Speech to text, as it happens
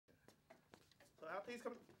Please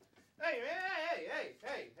come. Hey, man,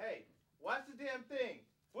 hey. Watch the damn thing.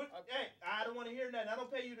 Hey, I don't want to hear nothing. I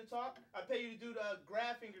don't pay you to talk. I pay you to do the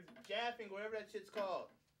graphing or jaffing, whatever that shit's called.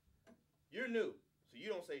 You're new, so you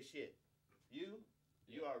don't say shit. You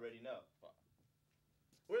already know.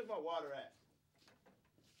 Where's my water at?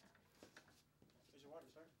 Where's your water,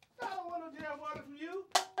 sir? I don't want no damn water from you.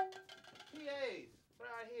 PAs,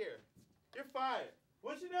 right here. You're fired.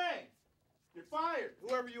 What's your name? You're fired,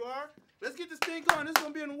 whoever you are. Let's get this thing going. This is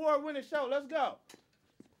going to be an award-winning show. Let's go.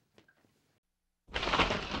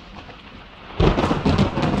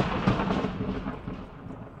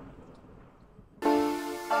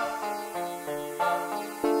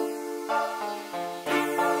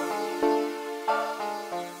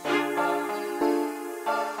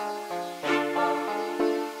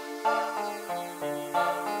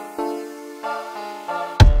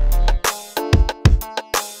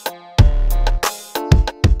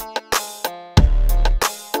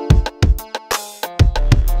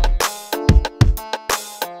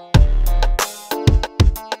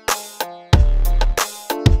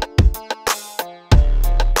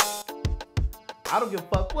 I don't give a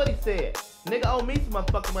fuck what he said. Nigga owe me some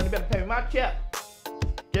motherfucking money. Better pay me my check.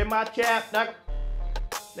 Get my check, nigga.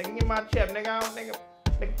 Nigga, get my check, nigga.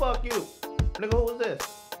 Nigga, fuck you. Nigga, who is this?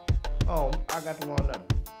 Oh, I got the wrong number.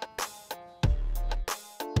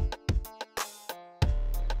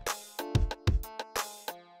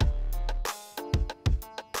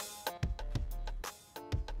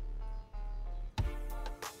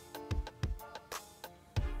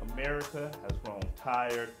 America has grown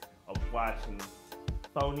tired of watching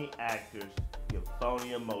phony actors give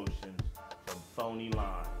phony emotions from phony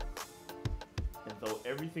lines. And though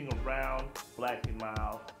everything around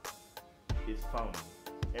Black&Mild is phony,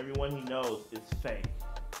 everyone he knows is fake,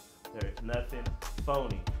 there is nothing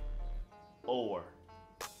phony or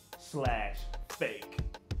 / fake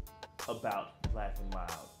about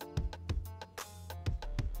Black&Mild.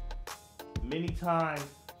 Many times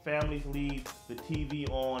families leave the TV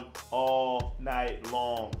on all night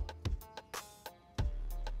long.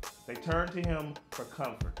 They turn to him for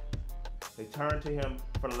comfort. They turn to him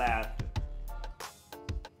for laughter.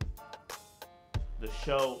 The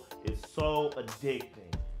show is so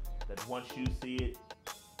addicting that once you see it,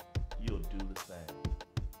 you'll do the same.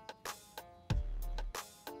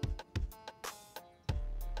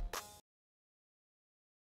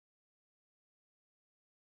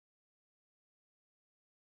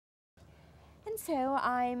 And so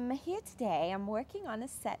I'm here today. I'm working on a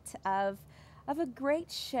set of a great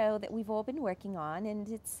show that we've all been working on, and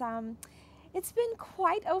it's been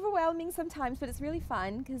quite overwhelming sometimes, but it's really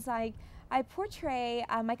fun because I portray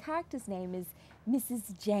my character's name is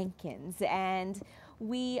Mrs. Jankins, and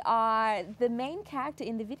the main character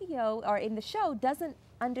in the video or in the show doesn't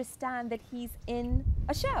understand that he's in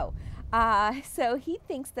a show. So he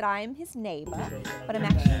thinks that I'm his neighbor, but I'm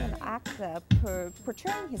actually an actor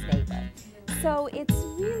portraying his neighbor. So it's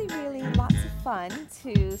really, really lots of fun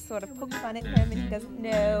to sort of poke fun at him, and he doesn't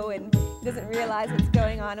know and he doesn't realize what's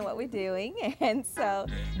going on and what we're doing. And so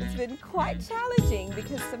it's been quite challenging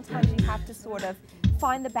because sometimes you have to sort of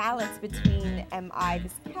find the balance between, am I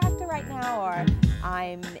this character right now, or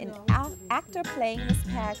I'm an actor playing this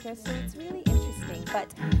character. So it's really interesting,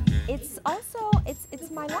 but it's also,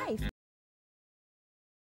 it's my life.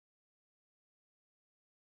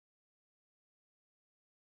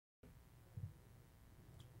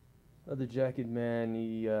 Other jacket man,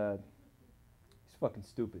 he's fucking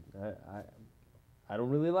stupid. I don't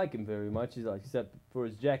really like him very much, except for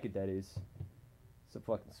his jacket, that is. It's a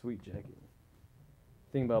fucking sweet jacket.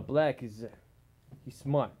 Thing about Black is he's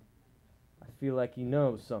smart. I feel like he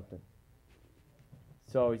knows something.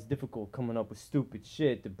 It's always difficult coming up with stupid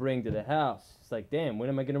shit to bring to the house. It's like, damn, when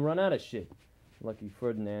am I gonna run out of shit? Lucky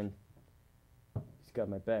Firdinand, he's got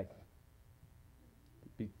my back. To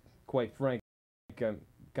be quite frank, I'm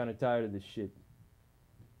kind of tired of this shit.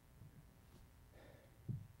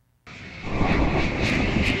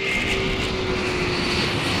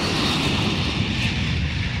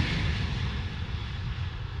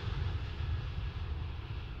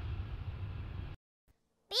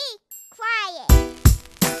 Be quiet.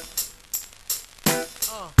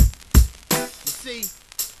 You see,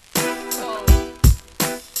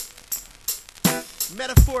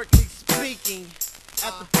 metaphorically speaking,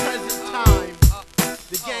 at the present time,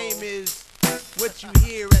 the game is what you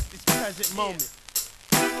hear at this present moment.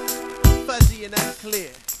 Fuzzy and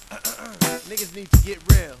unclear. Niggas need to get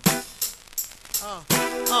real.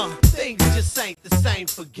 Things just ain't the same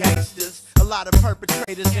for gangsters. A lot of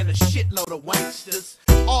perpetrators and a shitload of wanksters.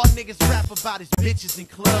 All niggas rap about is bitches and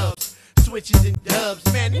clubs. switches and dubs.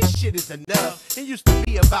 Man, this shit is enough. It used to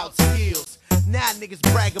be about skills. Now niggas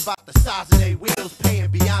brag about the size of their wheels, paying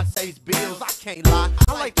Beyonce's bills. I can't lie,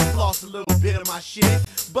 I like to floss a little bit of my shit.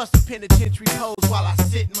 Bust a penitentiary pose while I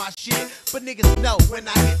sit in my shit. But niggas know when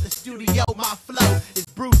I hit the studio, my flow is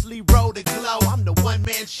Bruce Lee road to glow. I'm the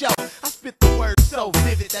one-man show. I spit the words so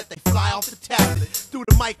vivid that they fly off the tablet. Through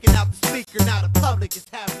the mic and out the speaker, now the public is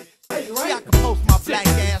having it. See, I can post my black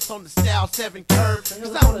ass on the Style 7 curve,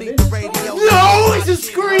 cause I don't need the radio. No, it's a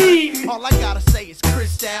scream! All I gotta say is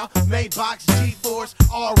Cristal, Maybach, G-Force,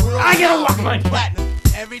 all real. I gotta walk my platinum.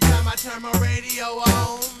 Every time I turn my radio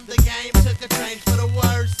on, the game took a change for the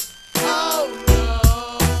worse. Oh no.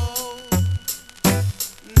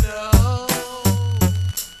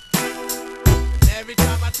 And every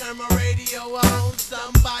time I turn my radio on,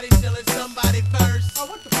 somebody stealing somebody's verse. Oh,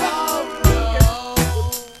 what the fuck? Oh no.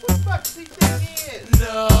 What the fuck does he think he is?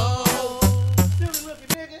 No. Silly looking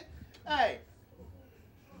nigga. Hey,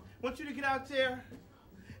 want you to get out there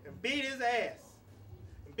and beat his ass.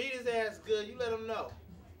 And beat his ass good. You let him know.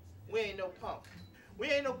 We ain't no punk. We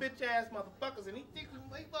ain't no bitch ass motherfuckers, and he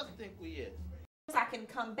must think we is. I can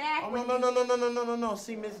come back. Oh, no.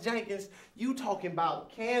 See, Miss Jankins, you talking about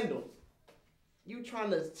candles. You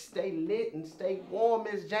trying to stay lit and stay warm,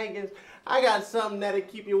 Miss Jankins. I got something that'll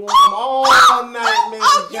keep you warm all night, Miss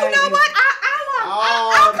Jankins. You know what?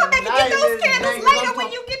 I'll come back and get those candles Jankins, later when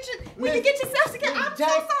you get yourself together. I'm so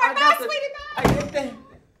sorry, I got bye, sweetie, bye. I get that.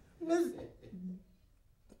 Miss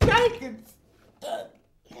Jankins.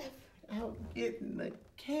 I'm getting the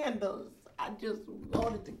candles. I just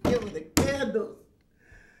wanted to give her the candles.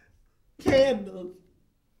 Candles.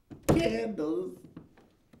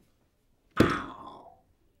 Ow.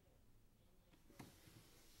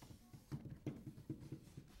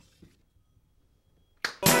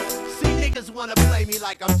 See, niggas wanna play me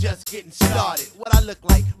like I'm just getting started. What I look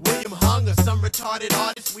like, William Hung or some retarded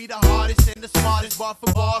artist. We the hardest and the smartest, bar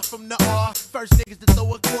for bar from the R. First niggas to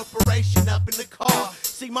throw a corporation up in the car.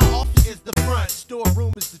 See, my office is the front,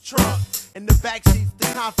 storeroom is the trunk, and the backseat's the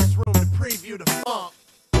conference room to preview the funk.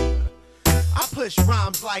 I push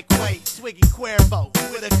rhymes like weight, Swiggy Cuervo,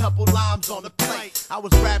 with a couple limes on the plate. I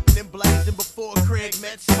was rapping and blazing before Craig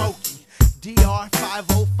met Smokey. DR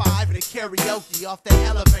 505 and a karaoke off that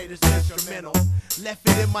elevator's instrumental. Left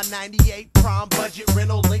it in my 98 prime budget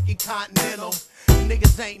rental, Lincoln Continental.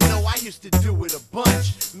 Niggas ain't know I used to do it a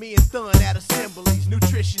bunch. Me and Thun at assemblies,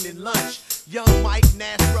 nutrition and lunch. Young Mike,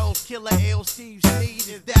 Nash Rose, Killer L, Steve Sneed,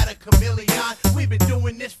 is that a chameleon? We've been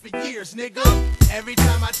doing this for years, nigga. Every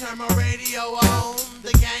time I turn my radio on,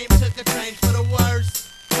 the game took a change for the worse.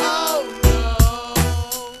 Oh no.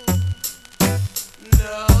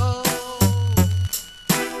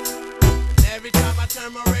 Every time I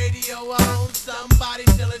turn my radio on, somebody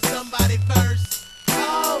stealing somebody's verse.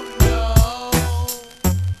 Oh no.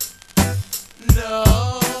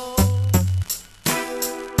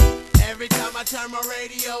 Every time I turn my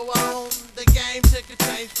radio on, the game took a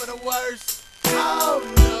change for the worse. Oh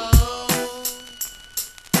no.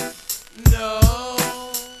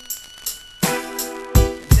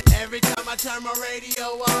 Every time I turn my radio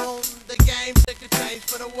on, the game took a change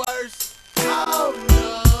for the worse. Oh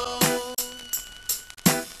no.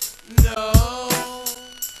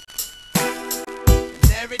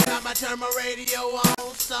 Every time I turn my radio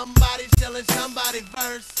on, somebody's stealing somebody's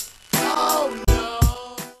verse. Oh no.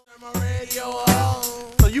 Turn my radio on.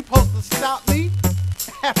 So you supposed to stop me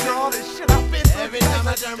after all this shit I've been through? Every time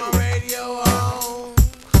I turn my radio on.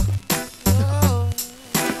 Oh.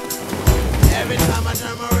 Every time I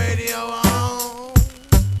turn my radio on.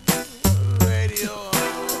 Radio on.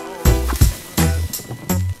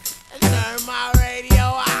 I turn my radio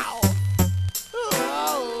out.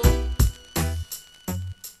 Oh.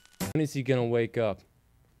 When is he gonna wake up?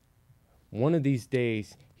 One of these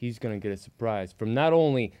days, he's gonna get a surprise from not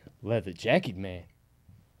only Leather Jacket Man,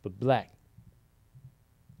 but Black.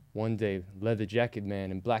 One day, Leather Jacket Man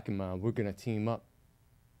and Black&Mild, we're gonna team up.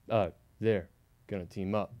 They're gonna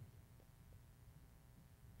team up.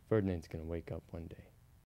 Firdinand's gonna wake up one day.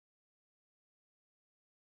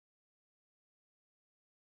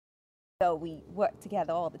 So we work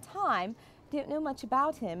together all the time. Don't know much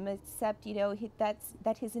about him except, you know, that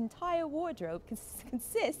his entire wardrobe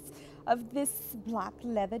consists of this black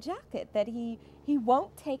leather jacket that he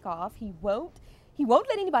won't take off. He won't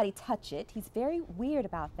let anybody touch it. He's very weird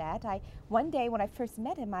about that. One day when I first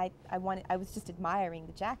met him, I was just admiring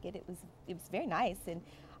the jacket. It was very nice, and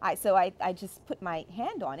I just put my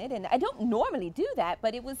hand on it, and I don't normally do that,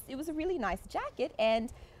 but it was a really nice jacket.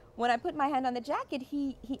 And when I put my hand on the jacket,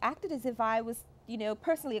 he acted as if I was, you know,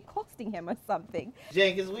 personally accosting him or something.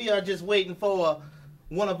 Jankins, we are just waiting for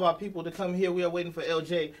one of our people to come here. We are waiting for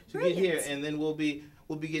LJ to get here, Brilliant. and then we'll be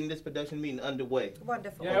getting this production meeting underway.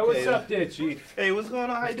 Wonderful. Yeah, what's up there, Chief? Hey, what's going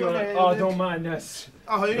on? How you doing? Oh, don't mind us.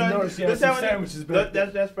 Oh, you know, noticed you had some sandwiches back there.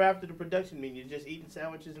 that's for after the production meeting. You're just eating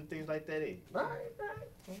sandwiches and things like that. Eh? Right.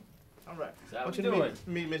 All right. So how Want we you to doing?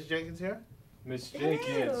 meet Miss Jankins here? Miss Hello,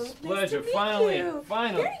 Jankins, nice pleasure. to meet Finally, you.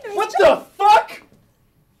 finally. Very nice What to the fuck?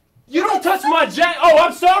 You don't touch my Oh,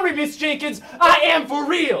 I'm sorry, Miss Jenkins. I am for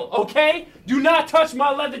real, okay? Do not touch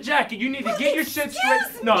my leather jacket. You need to get your shit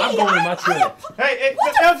straight. No, I'm going in my trailer. Hey,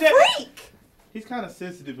 What LJ. a freak! He's kind of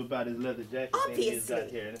sensitive about his leather jacket thing he's got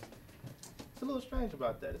Obviously. here. It's a little strange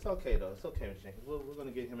about that. It's okay though. It's okay, Miss Jenkins. We're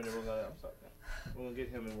gonna get him and then we're gonna. I'm sorry. We're gonna get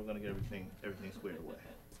him and we're gonna get everything squared away.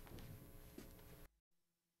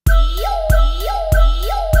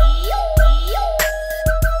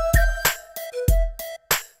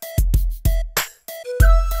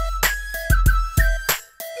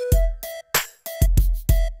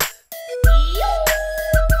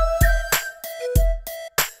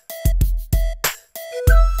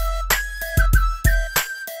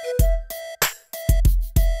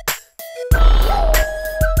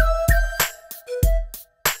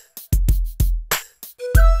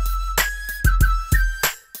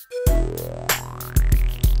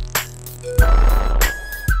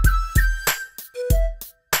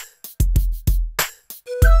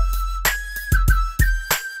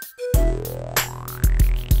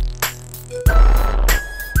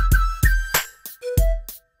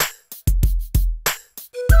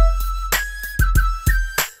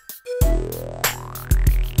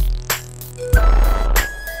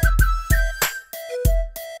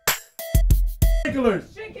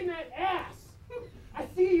 Shaking that ass. I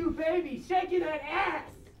see you, baby. Shaking that ass.